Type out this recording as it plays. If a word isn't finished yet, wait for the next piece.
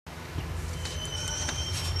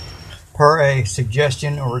Per a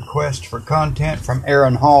suggestion or request for content from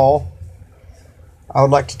Aaron Hall, I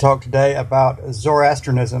would like to talk today about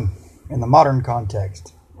Zoroastrianism in the modern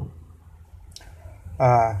context.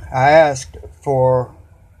 I asked for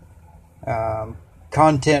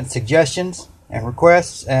content suggestions and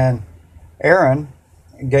requests, and Aaron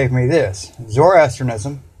gave me this: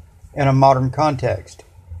 Zoroastrianism in a modern context.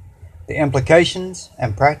 The implications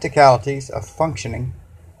and practicalities of functioning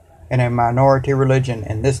in a minority religion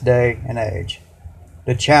in this day and age.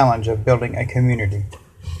 The challenge of building a community.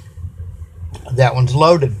 That one's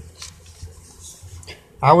loaded.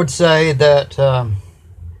 I would say that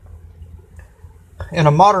in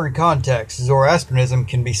a modern context, Zoroastrianism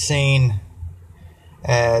can be seen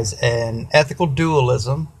as an ethical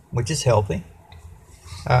dualism, which is healthy.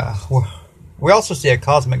 We also see a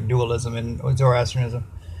cosmic dualism in Zoroastrianism,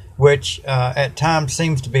 which at times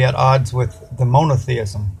seems to be at odds with the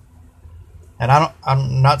monotheism. And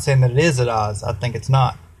I'm not saying that it is at odds. I think it's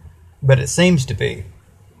not. But it seems to be.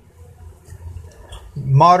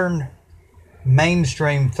 Modern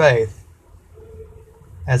mainstream faith,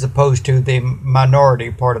 as opposed to the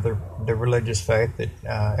minority part of the religious faith that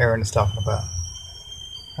Aaron is talking about.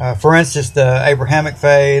 For instance, the Abrahamic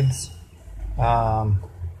faiths. We'll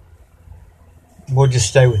just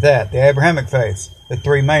stay with that. The Abrahamic faiths, the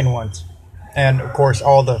three main ones. And, of course,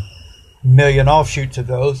 all the million offshoots of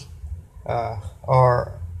those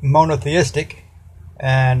are monotheistic,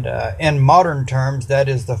 and in modern terms, that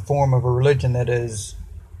is the form of a religion that is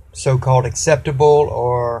so-called acceptable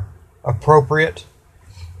or appropriate.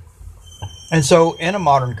 And so, in a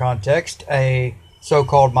modern context, a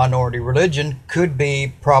so-called minority religion could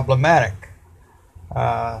be problematic.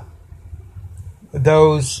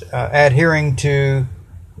 Those adhering to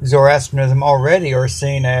Zoroastrianism already are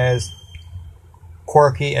seen as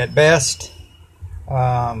quirky at best,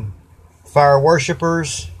 fire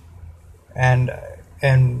worshippers, and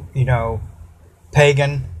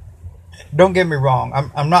pagan. Don't get me wrong.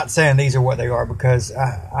 I'm not saying these are what they are, because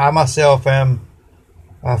I myself am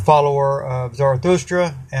a follower of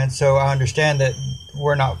Zarathustra, and so I understand that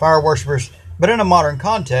we're not fire worshippers. But in a modern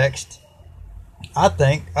context, I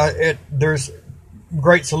think there's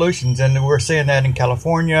great solutions, and we're seeing that in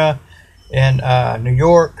California, in New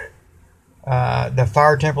York. The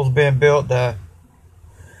fire temples being built, the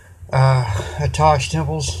Atash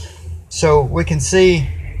temples. So we can see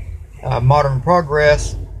modern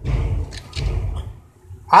progress.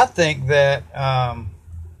 I think that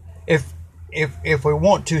if we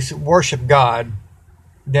want to worship God,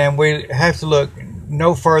 then we have to look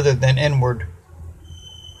no further than inward,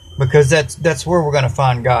 because that's where we're going to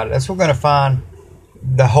find God. That's where we're going to find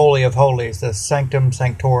the Holy of Holies, the Sanctum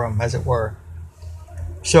Sanctorum, as it were.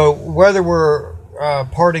 So whether we're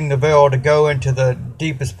parting the veil to go into the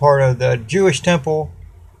deepest part of the Jewish temple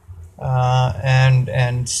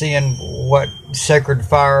and seeing what sacred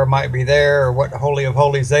fire might be there, or what Holy of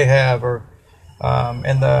Holies they have, or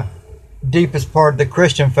in the deepest part of the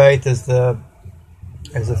Christian faith is the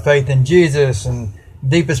faith in Jesus, and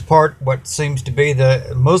deepest part, what seems to be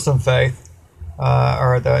the Muslim faith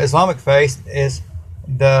or the Islamic faith, is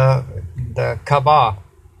the Kaaba.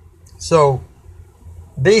 So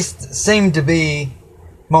these seem to be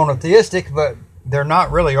monotheistic, but they're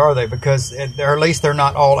not really, are they? Because, or at least they're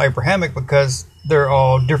not all Abrahamic, because they're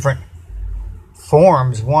all different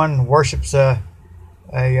forms. One worships or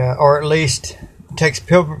at least takes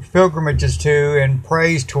pilgrimages to and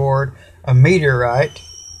prays toward a meteorite.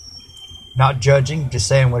 Not judging, just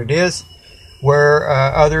saying what it is. Where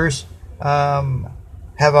others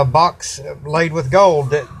have a box laid with gold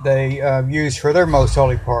that they use for their most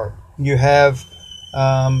holy part. You have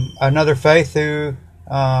another faith who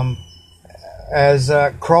as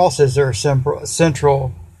cross as their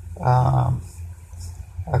central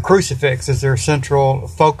a crucifix is their central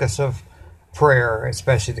focus of prayer,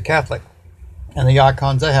 especially the Catholic, and the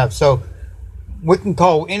icons they have. So we can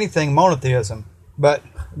call anything monotheism, but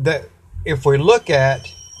if we look at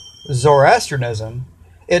Zoroastrianism,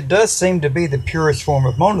 it does seem to be the purest form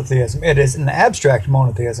of monotheism. It is an abstract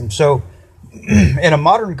monotheism. So in a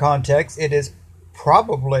modern context, it is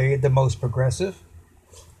probably the most progressive,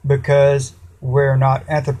 because we're not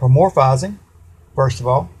anthropomorphizing, first of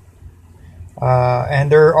all.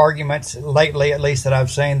 And there are arguments lately, at least that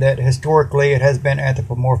I've seen, that historically it has been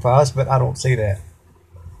anthropomorphized, but I don't see that.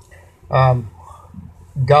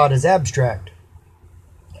 God is abstract.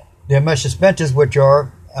 The Ameshaspentes, which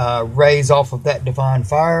are rays off of that divine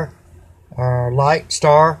fire, light,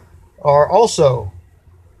 star, are also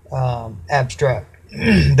abstract.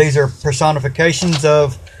 These are personifications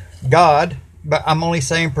of God, but I'm only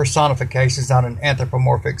saying personifications, not an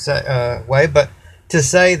anthropomorphic way, but to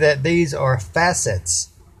say that these are facets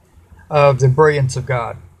of the brilliance of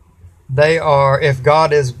God. They are, if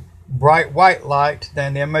God is bright white light,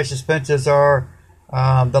 then the Emmaus Suspensions are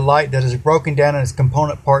the light that is broken down in its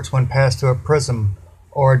component parts when passed through a prism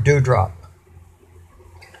or a dewdrop.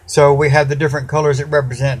 So we have the different colors that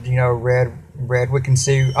represent, red we can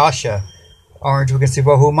see Asha, orange we can see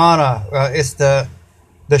Bahumana. It's the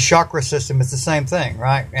chakra system. It's the same thing,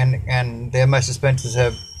 right? And the Emmaus Suspensions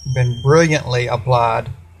have been brilliantly applied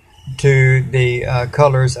to the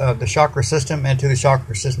colors of the chakra system and to the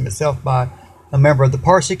chakra system itself by a member of the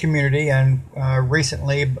Parsi community, and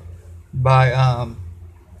recently by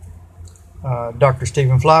Dr.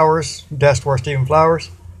 Stephen Flowers, Destwar Stephen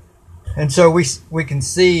Flowers. And so we can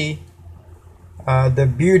see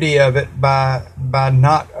the beauty of it by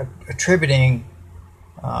not attributing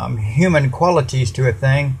human qualities to a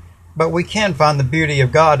thing, but we can find the beauty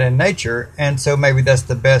of God in nature, and so maybe that's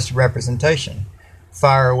the best representation.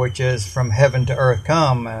 Fire which is from heaven to earth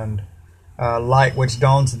come, and light which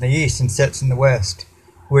dawns in the east and sets in the west,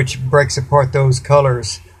 which breaks apart those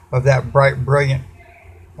colors of that bright, brilliant,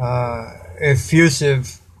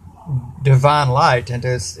 effusive, divine light into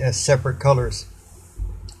as separate colors.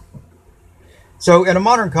 So in a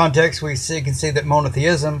modern context, we can see that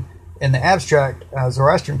monotheism in the abstract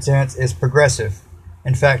Zoroastrian sense is progressive.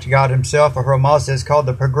 In fact, God himself, Ahura Mazda, is called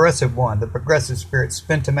the progressive one, the progressive spirit,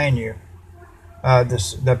 Spintamanu,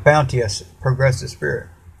 the bounteous progressive spirit.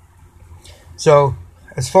 So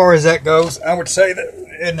as far as that goes, I would say that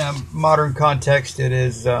in a modern context it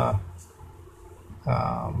is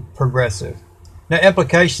progressive. Now,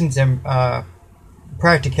 implications and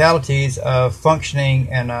practicalities of functioning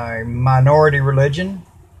in a minority religion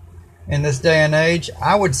in this day and age,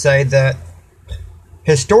 I would say that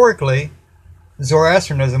historically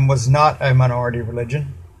Zoroastrianism was not a minority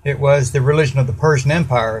religion. It was the religion of the Persian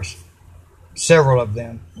empires, several of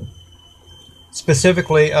them,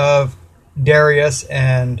 specifically of Darius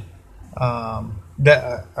and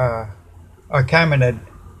Achaemenid,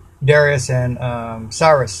 Darius and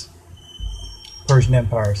Cyrus, Persian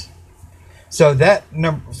empires. So that,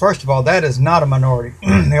 first of all, that is not a minority.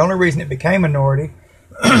 The only reason it became a minority,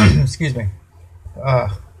 excuse me,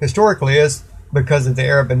 historically is because of the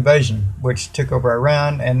Arab invasion, which took over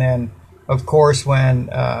Iran, and then, of course, when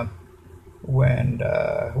the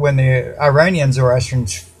Iranian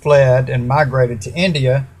Zoroastrians fled and migrated to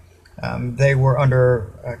India, they were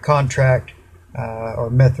under a contract or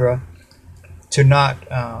mithra to not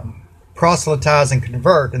proselytize and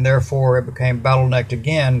convert, and therefore it became bottlenecked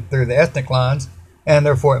again through the ethnic lines, and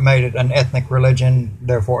therefore it made it an ethnic religion,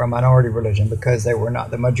 therefore a minority religion, because they were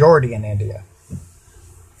not the majority in India.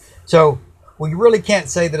 So we really can't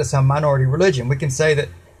say that it's a minority religion. We can say that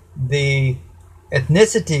the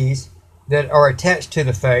ethnicities that are attached to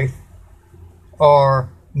the faith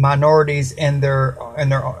are minorities in their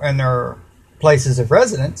places of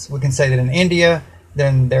residence. We can say that in India,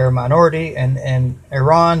 then they're a minority, and in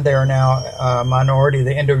Iran, they are now a minority.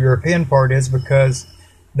 The Indo-European part is because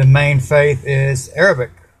the main faith is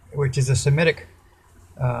Arabic, which is a Semitic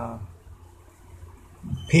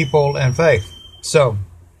people and faith. So,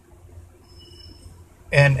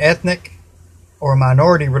 an ethnic or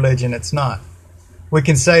minority religion, it's not. We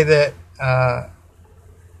can say that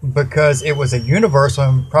because it was a universal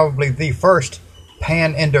and probably the first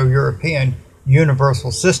pan-Indo-European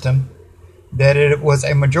universal system, that it was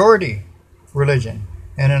a majority religion.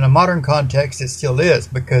 And in a modern context, it still is,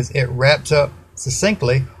 because it wraps up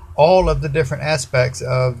succinctly all of the different aspects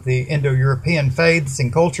of the Indo-European faiths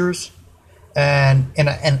and cultures, and in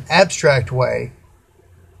an abstract way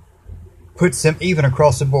puts them even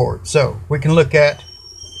across the board. So we can look at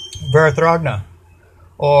Varathragna,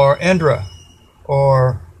 or Indra,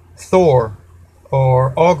 or Thor,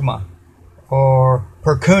 or Ogma, or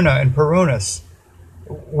Perkuna and Perunus.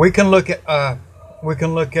 We can look at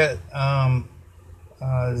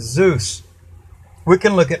Zeus. We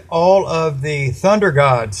can look at all of the thunder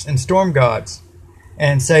gods and storm gods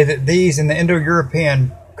and say that these, in the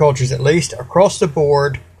Indo-European cultures at least, across the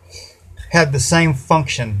board, have the same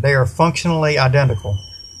function. They are functionally identical.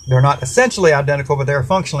 They're not essentially identical, but they're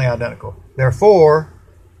functionally identical. Therefore,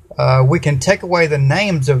 we can take away the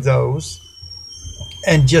names of those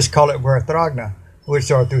and just call it Varathragna, which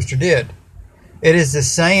Zarathustra did. It is the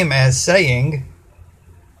same as saying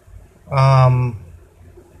the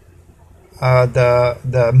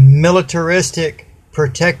militaristic,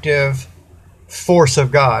 protective force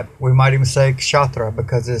of God. We might even say Kshatra,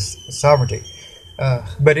 because it's sovereignty.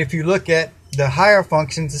 But if you look at the higher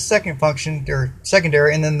functions, the second function, or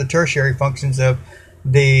secondary, and then the tertiary functions of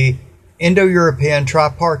the Indo-European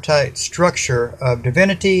tripartite structure of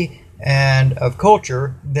divinity and of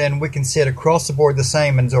culture, then we can see it across the board the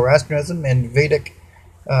same in Zoroastrianism, in Vedic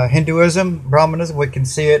Hinduism, Brahmanism. We can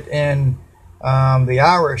see it in the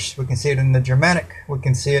Irish. We can see it in the Germanic. We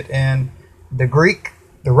can see it in the Greek,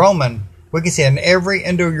 the Roman. We can see it in every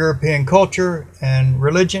Indo-European culture and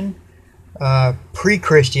religion,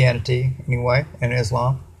 pre-Christianity anyway, and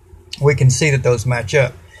Islam. We can see that those match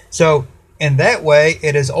up. So in that way,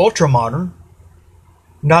 it is ultra-modern.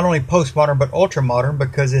 Not only postmodern, but ultra-modern,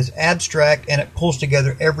 because it's abstract and it pulls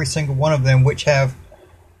together every single one of them, which have,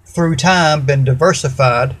 through time, been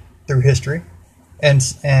diversified through history and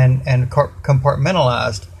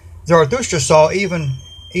compartmentalized. Zarathustra saw even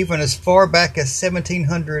as far back as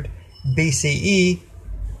 1700 BCE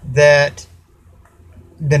that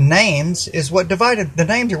the names are what divided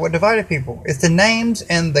people. It's the names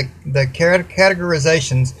and the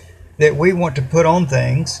categorizations that we want to put on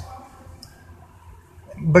things.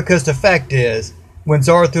 Because the fact is, when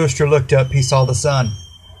Zarathustra looked up, he saw the sun.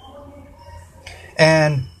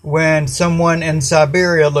 And when someone in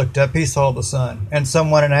Siberia looked up, he saw the sun. And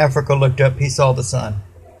someone in Africa looked up, he saw the sun.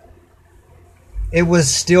 It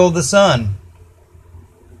was still the sun.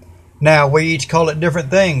 Now, we each call it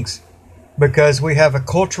different things because we have a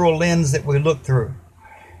cultural lens that we look through.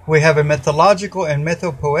 We have a mythological and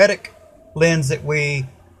mythopoetic lens that we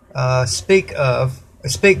speak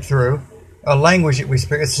through. A language that we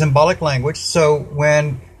speak. It's a symbolic language. So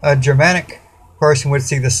when a Germanic person would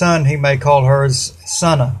see the sun, he may call hers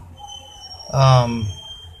Sunna.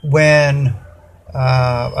 When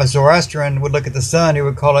a Zoroastrian would look at the sun, he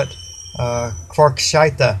would call it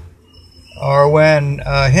Kvarkshaita. Or when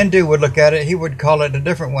a Hindu would look at it, he would call it a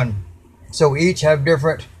different one. So we each have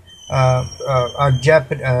different.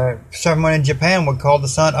 Someone in Japan would call the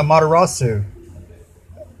sun Amaterasu.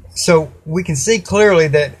 So we can see clearly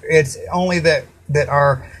that it's only that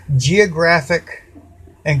our geographic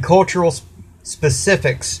and cultural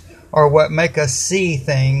specifics are what make us see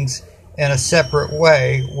things in a separate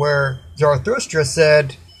way, where Zarathustra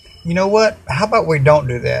said, you know what, how about we don't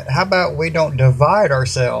do that? How about we don't divide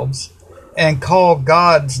ourselves and call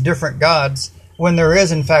gods different gods when there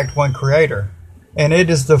is in fact one creator? And it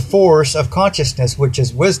is the force of consciousness, which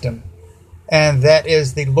is wisdom. And that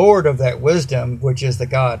is the Lord of that wisdom, which is the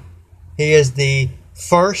God. He is the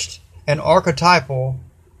first and archetypal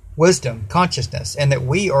wisdom, consciousness, and that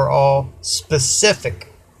we are all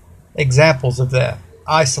specific examples of that,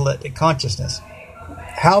 isolate consciousness.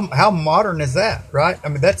 How modern is that, right? I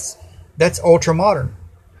mean, that's ultra modern.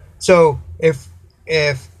 So if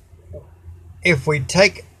we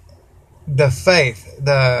take the faith,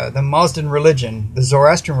 the Mazdan religion, the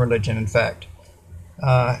Zoroastrian religion, in fact,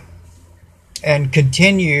 and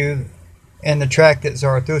continue in the track that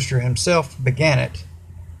Zarathustra himself began it,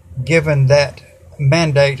 given that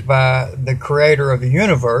mandate by the creator of the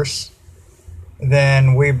universe,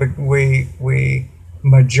 then we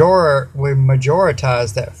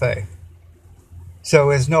majoritize that faith.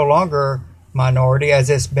 So it's no longer minority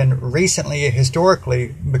as it's been recently historically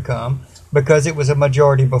become, because it was a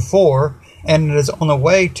majority before, and it is on the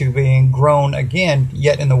way to being grown again,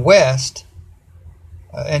 yet in the West,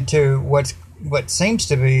 into what seems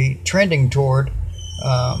to be trending toward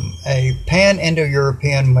a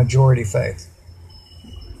pan-Indo-European majority faith.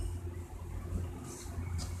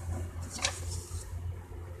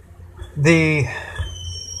 The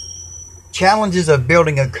challenges of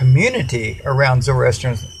building a community around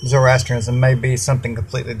Zoroastrianism may be something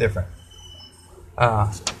completely different.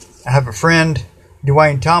 I have a friend,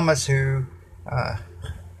 Dwayne Thomas, who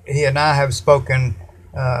he and I have spoken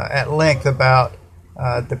at length about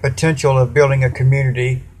the potential of building a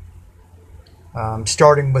community,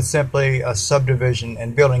 starting with simply a subdivision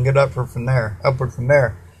and building it upward from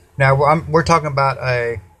there. Now we're talking about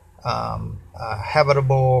a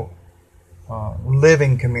habitable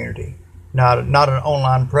living community, not an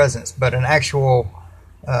online presence, but an actual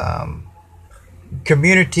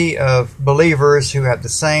community of believers who have the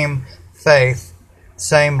same faith,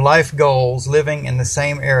 same life goals, living in the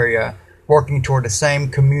same area, working toward the same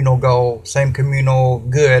communal goal, same communal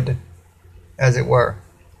good, as it were.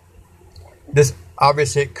 This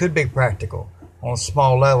obviously it could be practical on a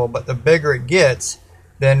small level, but the bigger it gets,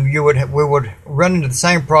 then we would run into the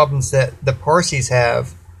same problems that the Parsis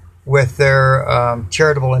have with their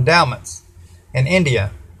charitable endowments in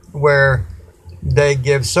India, where they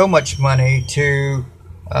give so much money to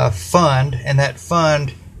a fund, and that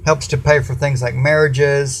fund helps to pay for things like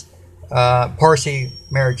marriages, Parsi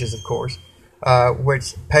marriages, of course,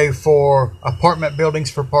 which pay for apartment buildings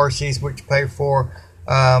for Parsis, which pay for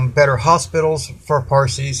better hospitals for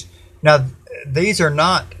Parsis. Now, these are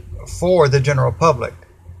not for the general public.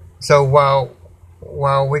 So while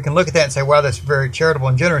while we can look at that and say, wow, that's very charitable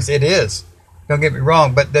and generous, it is. Don't get me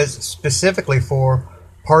wrong, but that's specifically for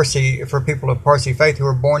Parsi, for people of Parsi faith who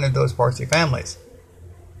are born into those Parsi families,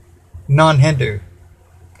 non-Hindu,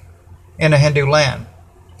 in a Hindu land.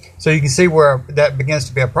 So you can see where that begins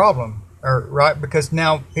to be a problem, right? Because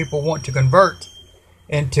now people want to convert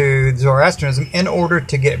into Zoroastrianism in order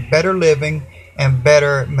to get better living and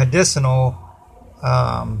better medicinal,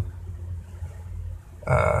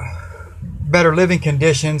 better living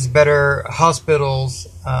conditions, better hospitals,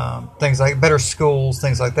 things like better schools,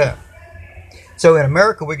 things like that. So in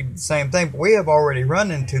America, we can do the same thing, but we have already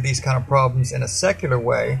run into these kind of problems in a secular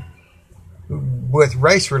way with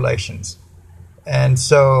race relations. And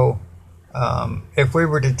so if we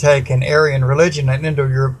were to take an Aryan religion, an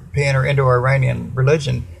Indo-European or Indo-Iranian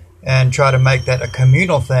religion, and try to make that a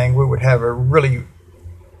communal thing, we would have a really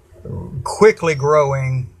quickly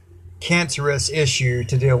growing cancerous issue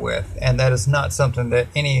to deal with. And that is not something that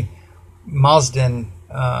any Mazdan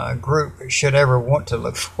group should ever want to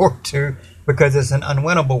look forward to, because it's an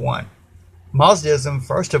unwinnable one. Mazdism,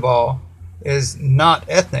 first of all, is not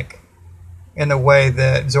ethnic in the way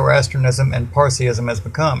that Zoroastrianism and Parsiism has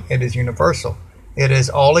become. It is universal. It is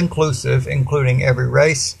all-inclusive, including every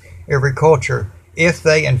race, every culture, if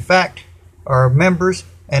they, in fact, are members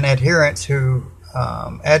and adherents who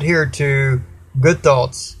adhere to good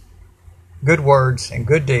thoughts, good words, and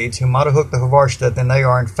good deeds, who Madhukta Havarshta, then they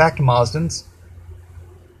are, in fact, Mazdans,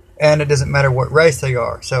 and it doesn't matter what race they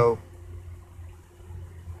are. So,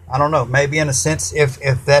 I don't know, maybe in a sense,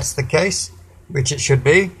 if that's the case, which it should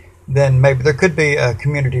be, then maybe there could be a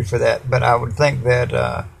community for that. But I would think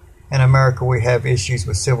that in America we have issues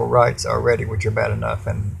with civil rights already, which are bad enough,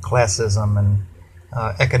 and classism and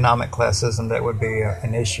economic classism that would be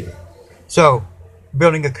an issue. So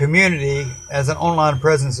building a community as an online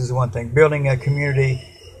presence is one thing. Building a community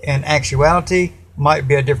in actuality might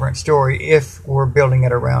be a different story if we're building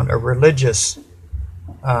it around a religious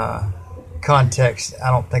context.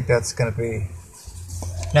 I don't think that's going to be...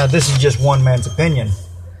 Now, this is just one man's opinion.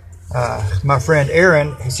 My friend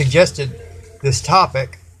Erin suggested this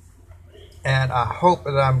topic, and I hope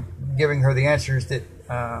that I'm giving her the answers that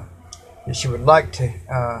she would like to.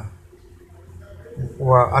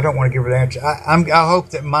 Well, I don't want to give her the answer. I hope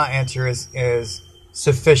that my answer is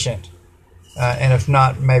sufficient, and if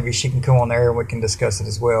not, maybe she can come on there and we can discuss it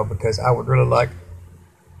as well. Because I would really like,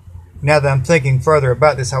 now that I'm thinking further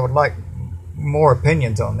about this, I would like more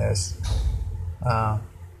opinions on this.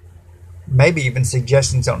 Maybe even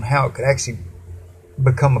suggestions on how it could actually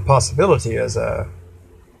become a possibility as a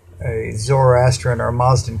Zoroastrian or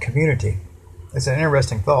Mazdan community. It's an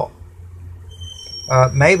interesting thought.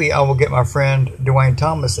 Maybe I will get my friend Dwayne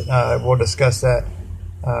Thomas. We'll discuss that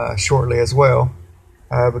shortly as well,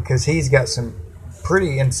 because he's got some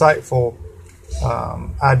pretty insightful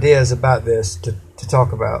ideas about this to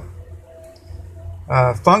talk about.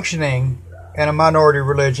 Functioning in a minority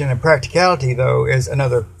religion and practicality, though, is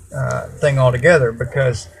another thing altogether,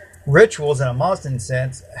 because rituals in a Mazdan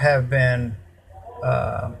sense have been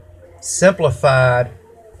simplified,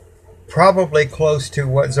 probably close to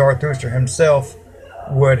what Zarathustra himself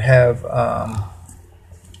would have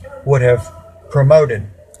promoted.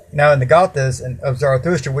 Now, in the Gathas of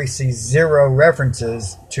Zarathustra, we see zero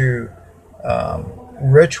references to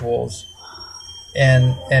rituals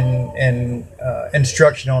and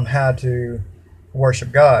instruction on how to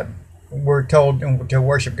worship God. We're told to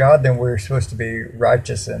worship God, then we're supposed to be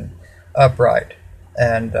righteous and upright,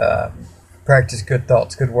 and practice good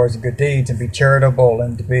thoughts, good words, and good deeds, and be charitable,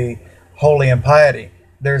 and to be holy in piety.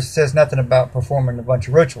 There says nothing about performing a bunch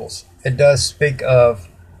of rituals. It does speak of,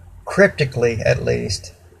 cryptically at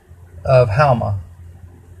least, of Halma,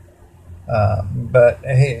 but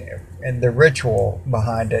and the ritual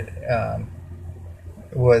behind it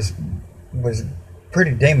was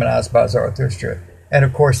pretty demonized by Zarathustra. And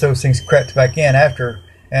of course, those things crept back in after,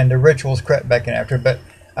 and the rituals crept back in after. But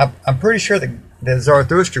I'm pretty sure that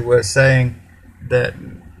Zarathustra was saying that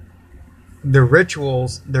the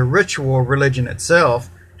ritual religion itself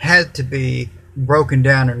had to be broken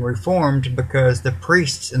down and reformed, because the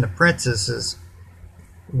priests and the princesses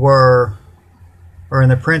were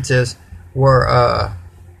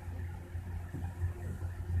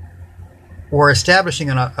establishing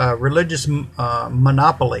a religious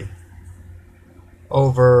monopoly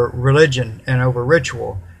over religion and over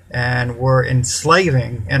ritual, and were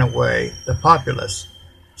enslaving, in a way, the populace,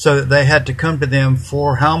 so that they had to come to them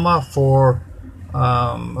for Halma,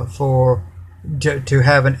 to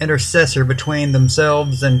have an intercessor between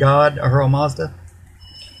themselves and God, Ahura Mazda.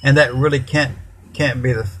 And that really can't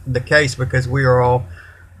be the case, because we are all,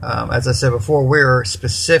 as I said before, we are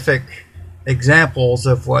specific examples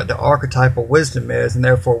of what the archetypal wisdom is, and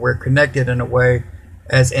therefore we're connected in a way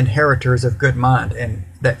as inheritors of good mind and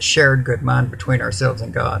that shared good mind between ourselves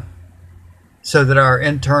and God, so that our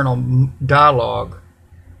internal dialogue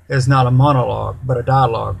is not a monologue but a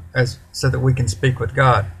dialogue, so that we can speak with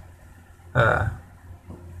God.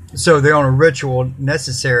 So the only ritual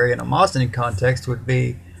necessary in a Mazdan context would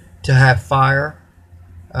be to have fire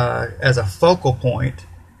as a focal point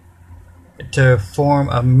to form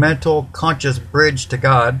a mental, conscious bridge to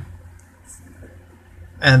God.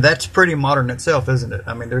 And that's pretty modern itself, isn't it?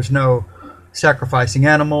 I mean, there's no sacrificing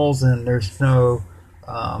animals, and there's no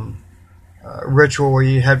ritual where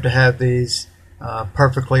you have to have these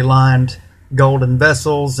perfectly lined golden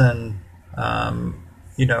vessels and,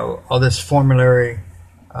 all this formulary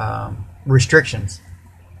restrictions.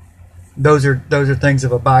 Those are things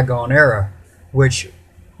of a bygone era, which,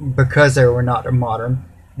 because they were not modern,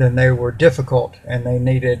 then they were difficult, and they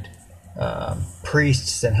needed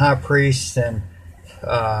priests and high priests and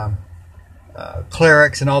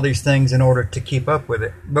clerics and all these things in order to keep up with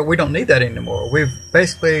it. But we don't need that anymore. We've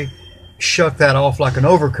basically shucked that off like an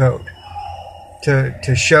overcoat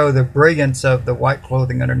to show the brilliance of the white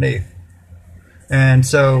clothing underneath. And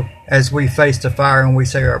so as we face the fire and we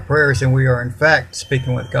say our prayers, and we are in fact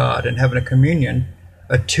speaking with God and having a communion,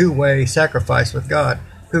 a two-way sacrifice with God,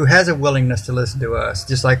 who has a willingness to listen to us,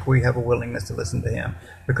 just like we have a willingness to listen to him.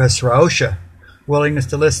 Because Sraosha, willingness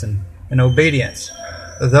to listen, and obedience,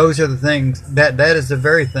 those are the things, that is the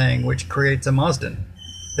very thing which creates a Mazdan.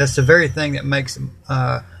 That's the very thing that makes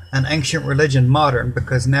an ancient religion modern,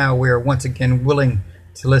 because now we are once again willing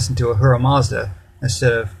to listen to Ahura Mazda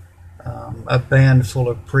instead of a band full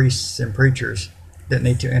of priests and preachers that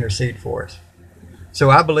need to intercede for us. So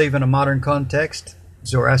I believe in a modern context,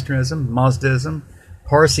 Zoroastrianism, Mazdaism,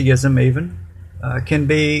 Parsiism even, can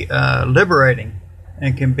be liberating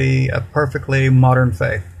and can be a perfectly modern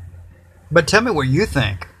faith. But tell me what you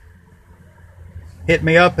think. Hit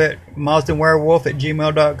me up at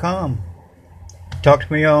mazdanwerewolf@gmail.com. Talk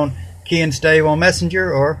to me on Key and Stave on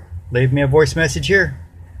Messenger, or leave me a voice message here.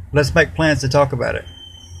 Let's make plans to talk about it.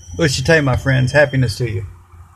 Ushite, my friends. Happiness to you.